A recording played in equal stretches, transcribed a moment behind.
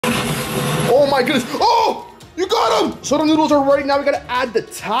my goodness. Oh, you got him. So the noodles are ready. Now we gotta add the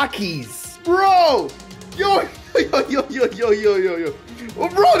Takis. Bro, yo. Oh,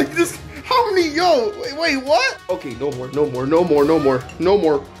 bro, this, how many, yo, wait, what? Okay, no more.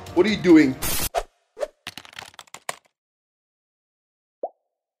 What are you doing?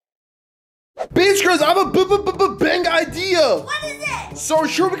 Basically, I have a bang idea. What is it? So I'm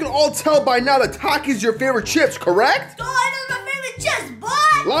sure we can all tell by now that Takis is your favorite chips, correct? Oh, I know my favorite chips,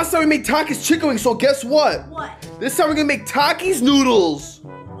 boy. Last time we made Takis chicken wings, so guess what? What? This time we're gonna make Takis noodles.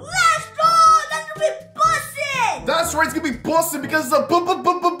 Let's go. That's gonna be bussin'. That's right, it's gonna be busting because it's a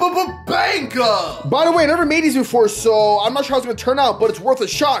banger. By the way, I never made these before, so I'm not sure how it's gonna turn out, but it's worth a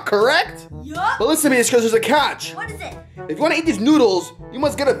shot, correct? Yup. But listen to me, it's because there's a catch. What is it? If you want to eat these noodles, you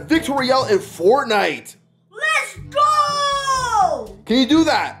must get a victory royale in Fortnite. Let's go! Can you do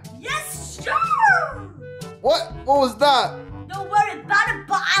that? Yes, sure! What? What was that? Don't worry about it,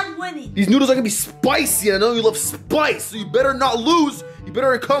 but I'm winning. These noodles are gonna be spicy, and I know you love spice, so you better not lose. You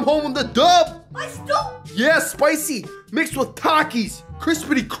better come home with the dub. I still... Yeah, spicy, mixed with Takis,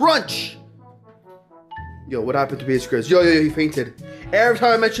 crispity crunch. Yo, what happened to Base Chris? Yo, he fainted. Every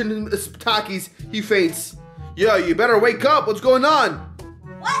time I mention Takis, he faints. Yo, you better wake up. What's going on?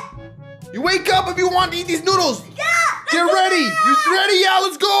 What? You wake up if you want to eat these noodles. Yeah! Get ready. You ready? Yeah,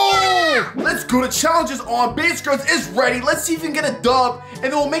 let's go. Yeah. Let's go. The challenge is on. Base Girls is ready. Let's see if we can get a dub, and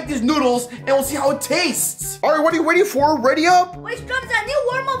then we'll make these noodles, and we'll see how it tastes. All right, what are you waiting for? Ready up? Wait, Scrubzah, I need to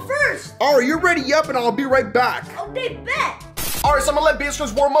warm up first. All right, you're ready up, and I'll be right back. Okay, bet. All right, so I'm gonna let Base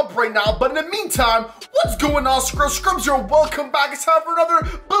Girls warm up right now, but in the meantime, what's going on, Scrubzah? Welcome back. It's time for another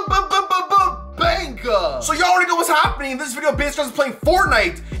banger. So you already know what's happening. In this video, Base Girls is playing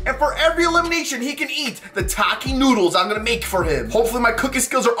Fortnite, and for every elimination, he can eat the Takis noodles I'm gonna make for him. Hopefully my cooking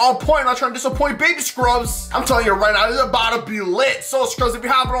skills are on point. I'm not trying to disappoint baby Scrubs. I'm telling you right now, this is about to be lit. So Scrubs, if you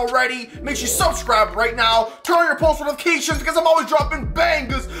haven't already, make sure you subscribe right now. Turn on your post notifications because I'm always dropping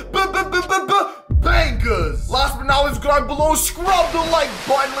bangers. Bangers. Last but not least, guys below, scrub the like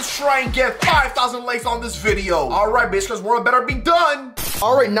button. Let's try and get 5,000 likes on this video. All right, basically, world better be done.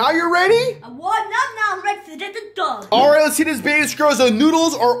 All right, now you're ready? I'm warmed up now. I'm ready to get the dub. All right, let's see this, baby girls. The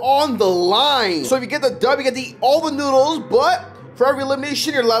noodles are on the line. So if you get the dub, you get to eat all the noodles, but for every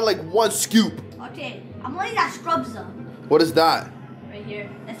elimination, you're allowed like one scoop. Okay, I'm letting that Scrubzah. What is that? Right here.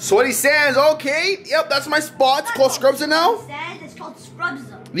 That's Sweaty Sands, okay. Yep, that's my spot. It's called Scrubzah now? It's called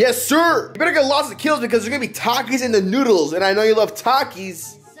Scrubzah. Yes, sir. You better get lots of kills because there's gonna be Takis in the noodles, and I know you love Takis.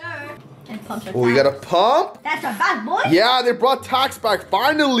 Yes, sir. And pump the Oh, you got a pump? That's our bad boy. Yeah, they brought Takis back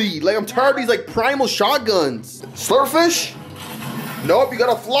finally. Like, I'm tired of these like primal shotguns. Slurfish? Nope, you got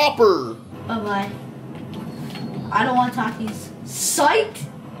a flopper. Bye-bye. I don't want Takis. Psych!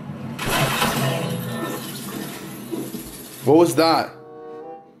 What was that?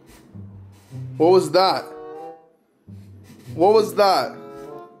 What was that? What was that?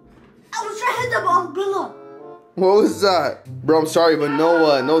 I was trying to hit the ball. Good luck. What was that? Bro, I'm sorry, but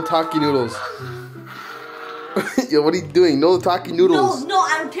no Taki noodles. Yo, what are you doing? No Taki noodles. No,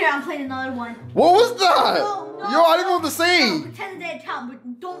 I don't care. I'm playing another one. What was that? No, Yo, I didn't know what to say. No, pretend they count,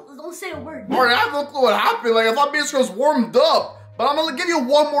 but don't say a word. Alright, I have no clue what happened. Like, I thought Base Girls warmed up. But I'm gonna give you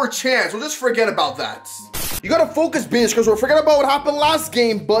one more chance. We'll just forget about that. You gotta focus, Base Girls. We're forgetting about what happened last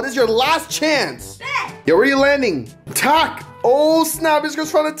game, but it's your last chance. Bet. Yo, where are you landing? Tak. Oh, snap. Base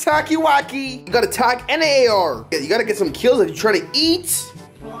Girls trying to tacky wacky. You got a Tak and an AR. Yeah, you gotta get some kills if you're trying to eat.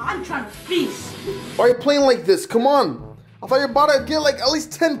 Well, I'm trying to feast. Why are you playing like this? Come on. I thought you were about to get like at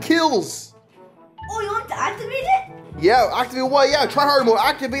least 10 kills. Oh, you want to activate it? Yeah, activate what? Yeah, try hard mode.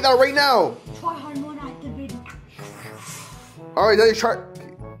 Activate that right now. Try hard mode activated. Alright, now you try.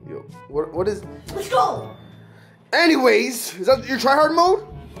 Yo, what is. Let's go. Anyways, is that your try hard mode?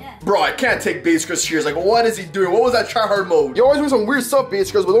 Yeah. Bro, I can't take Base Girls serious. Like, what is he doing? What was that try hard mode? You're always doing some weird stuff, Base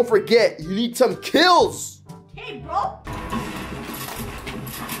Girls, but don't forget, you need some kills. Hey, bro.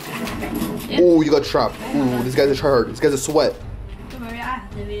 Oh, you got trapped. Ooh, this guy's a try hard. This guy's a sweat. Don't worry, I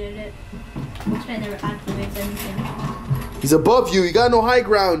activated it. This guy never activates anything. He's above you. You got no high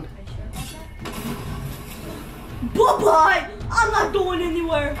ground. Bye-bye. I'm not going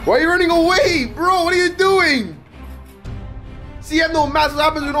anywhere. Why are you running away? Bro, what are you doing? See, you have no match. What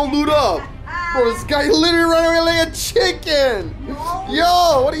happens if you don't loot up? Bro, this guy literally ran away like a chicken. No.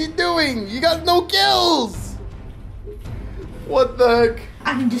 Yo, what are you doing? You got no kills. What the heck?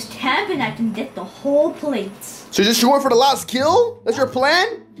 I can just camp and I can get the whole plate. So you're just going for the last kill? That's your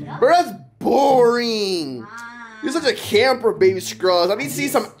plan? Yeah. Bro, that's boring. You're such a camper, baby Scrubs. I need to see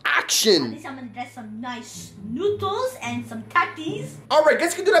some At action. least I'm gonna get some nice noodles and some Takis. Alright,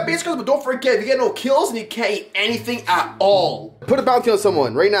 guys, you can do that, baby Scrubs, but don't forget, if you get no kills, and you can't eat anything at all. Put a bounty on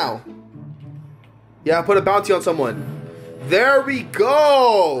someone right now. Yeah, put a bounty on someone. There we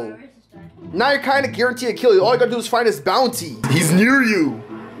go. Now you're kind of guaranteed a kill. All you gotta do is find his bounty. He's near you.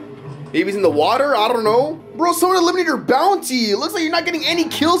 Maybe he's in the water? I don't know. Bro, someone eliminated your bounty. It looks like you're not getting any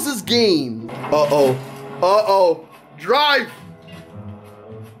kills this game. Uh-oh. Uh-oh. Drive.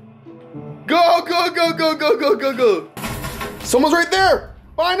 Go, go, go, go, go, go, go, go. Someone's right there.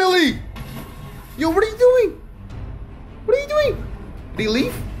 Finally. Yo, what are you doing? What are you doing? Did he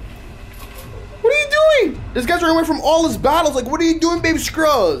leave? What are you doing? This guy's running away from all his battles. Like, what are you doing, baby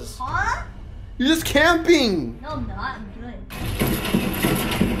Scrubs? Huh? You're just camping. No, I'm not. I'm good.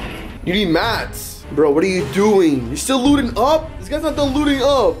 You need mats. Bro, what are you doing? You're still looting up? This guy's not done looting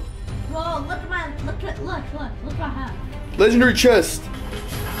up. Bro, look what I have. Legendary chest.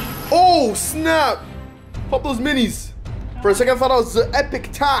 Oh, snap. Pop those minis. For a second, I thought I was the epic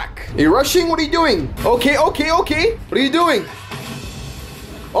tack. Are you rushing? What are you doing? Okay, okay, okay. What are you doing?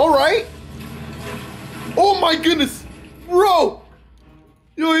 All right. Oh my goodness. Bro.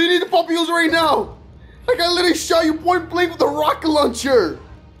 Yo, you need to pop heals right now. Like I literally shot you point blank with a rocket launcher.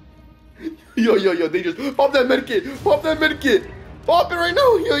 Yo, yo, yo, dangerous. Pop that medkit. Pop that medkit. Pop it right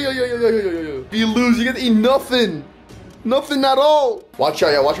now. Yo, yo, yo, yo, yo, yo, yo, yo. If you lose, you get to eat nothing. Nothing at all. Watch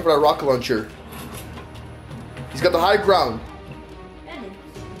out, yeah. Watch out for that rocket launcher. He's got the high ground.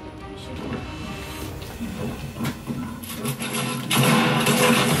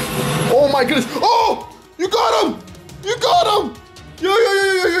 Oh my goodness. Oh! You got him! You got him! Yo, yo, yo,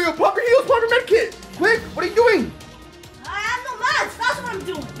 yo, yo, yo. Pop your heals, pop your medkit. Quick, what are you doing? I have no mats. That's what I'm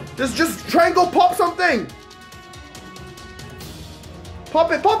doing. Just try and go pop something.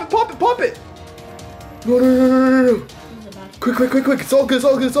 Pop it, pop it, pop it, pop it. No, no, no, no, no, no. Quick, quick, quick, quick. It's all good, it's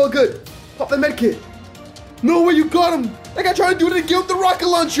all good, it's all good. Pop that medkit. No way, you got him. That guy tried to do it again with the rocket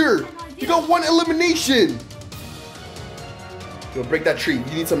launcher. You got one elimination. Yo, break that tree.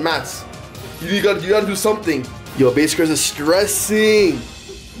 You need some mats. You gotta do something. Yo, base Scrubzah is stressing.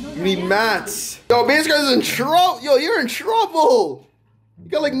 You need mats. Yo, base Scrubzah is in trouble. Yo, you're in trouble. You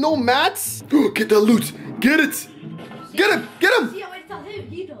got like no mats? Get that loot. Get it. Get him. Get him.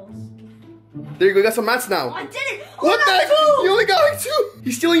 There you go. You got some mats now. I did it. What the heck? You only got like 2.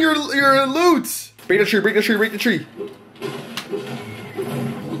 He's stealing your loot. Break the tree. Break the tree. Break the tree.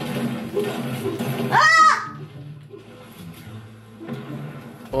 Ah!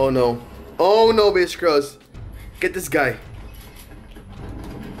 Oh no. Oh no, base Scrubzah. Get this guy.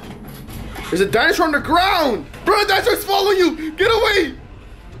 There's a dinosaur on the ground. Bro, the dinosaur's following you. Get away.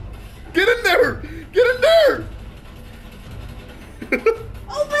 Get in there. Get in there. Open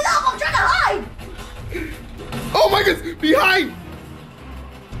up. I'm trying to hide. Oh my goodness. Behind.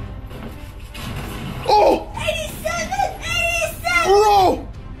 Oh. 87. 87. Bro.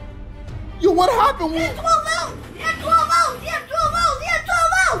 Yo, what happened? You had 12 out. You had 12 out. You had 12 out. You had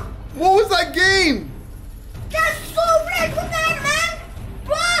 12 out. What was that game? That's so rigged. What the heck, man?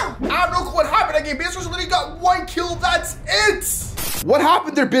 Bro. I don't know what happened that game. Base Scrubzah literally got 1 kill. That's it. What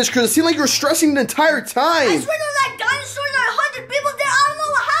happened there, Base Scrubzah? It seemed like you were stressing the entire time. I swear to that dinosaur, there are 100 people there. I don't know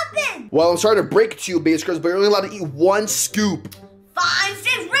what happened. Well, I'm sorry to break it to you, Base Scrubzah, but you're only allowed to eat 1 scoop. Fine, it's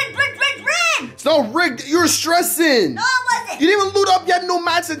rigged. It's not rigged. You were stressing. No, it wasn't. You didn't even loot up. You had no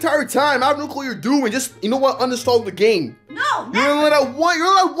mats the entire time. I have no clue what you're doing. Just, you know what? Uninstall the game. No, You're never. only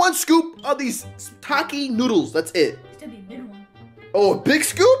allowed 1 scoop of these TAKIS noodles. That's it. Still be a big one. Oh, a big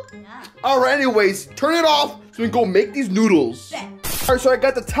scoop? Yeah. All right, anyways, turn it off so we can go make these noodles. Bet. All right, so I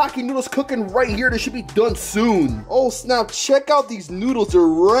got the TAKIS noodles cooking right here. They should be done soon. Oh, snap. Check out these noodles. They're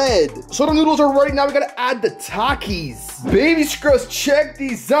red. So the noodles are ready. Now we got to add the TAKIS. Baby Scrubs, check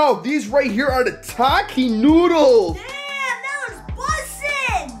these out. These right here are the TAKIS noodles. Damn, that was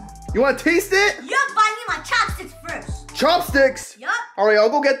bussin'. You want to taste it? Yup, I need my chopsticks first. Chopsticks? Yup. All right, I'll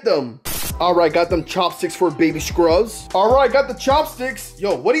go get them. All right, got them chopsticks for Baby Scrubs. All right, got the chopsticks.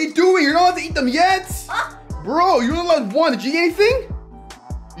 Yo, what are you doing? You're not allowed to eat them yet. Huh? Bro, you only allowed 1. Did you eat anything?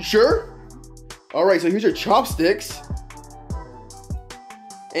 You sure? All right, so here's your chopsticks.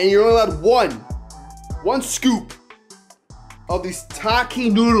 And you're only allowed 1 scoop of these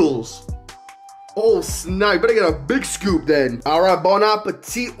TAKIS noodles. Oh, snap. You better get a big scoop then. All right, bon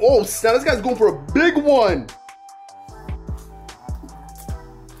appetit. Oh, snap. This guy's going for a big one.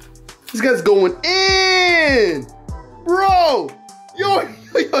 This guy's going in. Bro. Yo.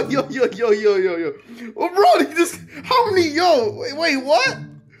 Oh, bro, he just, how many, wait, what?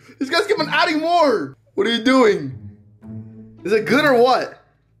 This guy's keeping adding more. What are you doing? Is it good or what?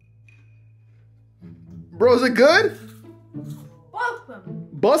 Bro, is it good? Both of them.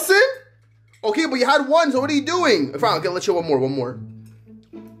 Bussin'? Okay, but you had 1, so what are you doing? Fine, okay, let's show one more.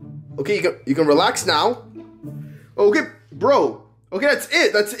 Okay, you can relax now. Okay, bro. Okay,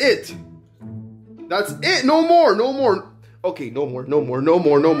 that's it. That's it. No more. No more. Okay, no more. No more. No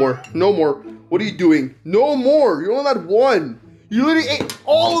more. No more. No more. What are you doing? No more. You only had one. You literally ate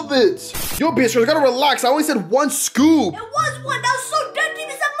all of it. Yo, bitch, I gotta relax. I only said one scoop. It was one. That was so dead. Give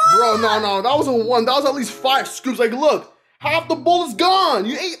me some more. Bro, no. That wasn't one. That was at least 5 scoops. Like, look. Half the bowl is gone.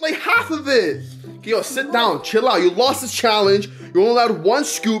 You ate like half of it. Okay, yo, sit down. Chill out. You lost this challenge. You only had one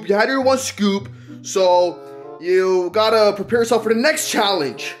scoop. You had your one scoop. So, you gotta prepare yourself for the next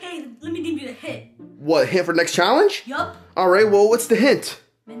challenge. Hey, let me give you the hint. What, hint for the next challenge? Yup. Alright, well, what's the hint?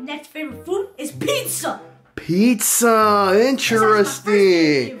 My next favorite food is pizza. Pizza.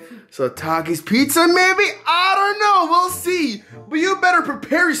 Interesting. So, Takis Pizza, maybe? I don't know. We'll see. But you better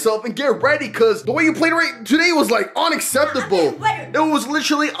prepare yourself and get ready, because the way you played right today was, like, unacceptable. I'm getting ready. It was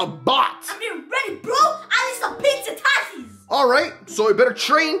literally a bot. I'm getting ready, bro. I need some pizza Takis. Alright, so you better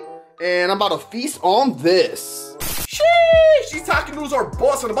train, and I'm about to feast on this. Sheesh, these Taki noodles are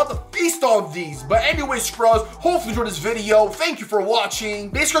boss, and I'm about to feast on these. But anyway, Scrubs, hopefully you enjoyed this video. Thank you for watching.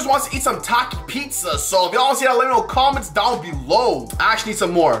 Base Scrubs wants to eat some Taki pizza, so if y'all want to see that, let me know in the comments down below. I actually need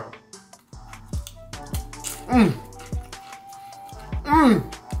some more.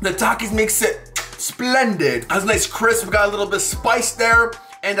 The Takis makes it splendid. Has a nice crisp, got a little bit of spice there,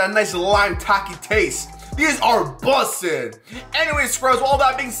 and a nice lime Taki taste. These are bussin'. Anyway, Scrubs, with all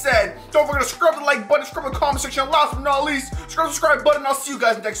that being said, don't forget to scrub the like button, scrub the comment section, and last but not least, scrub the subscribe button. I'll see you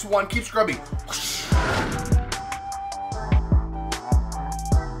guys in the next one. Keep scrubbing.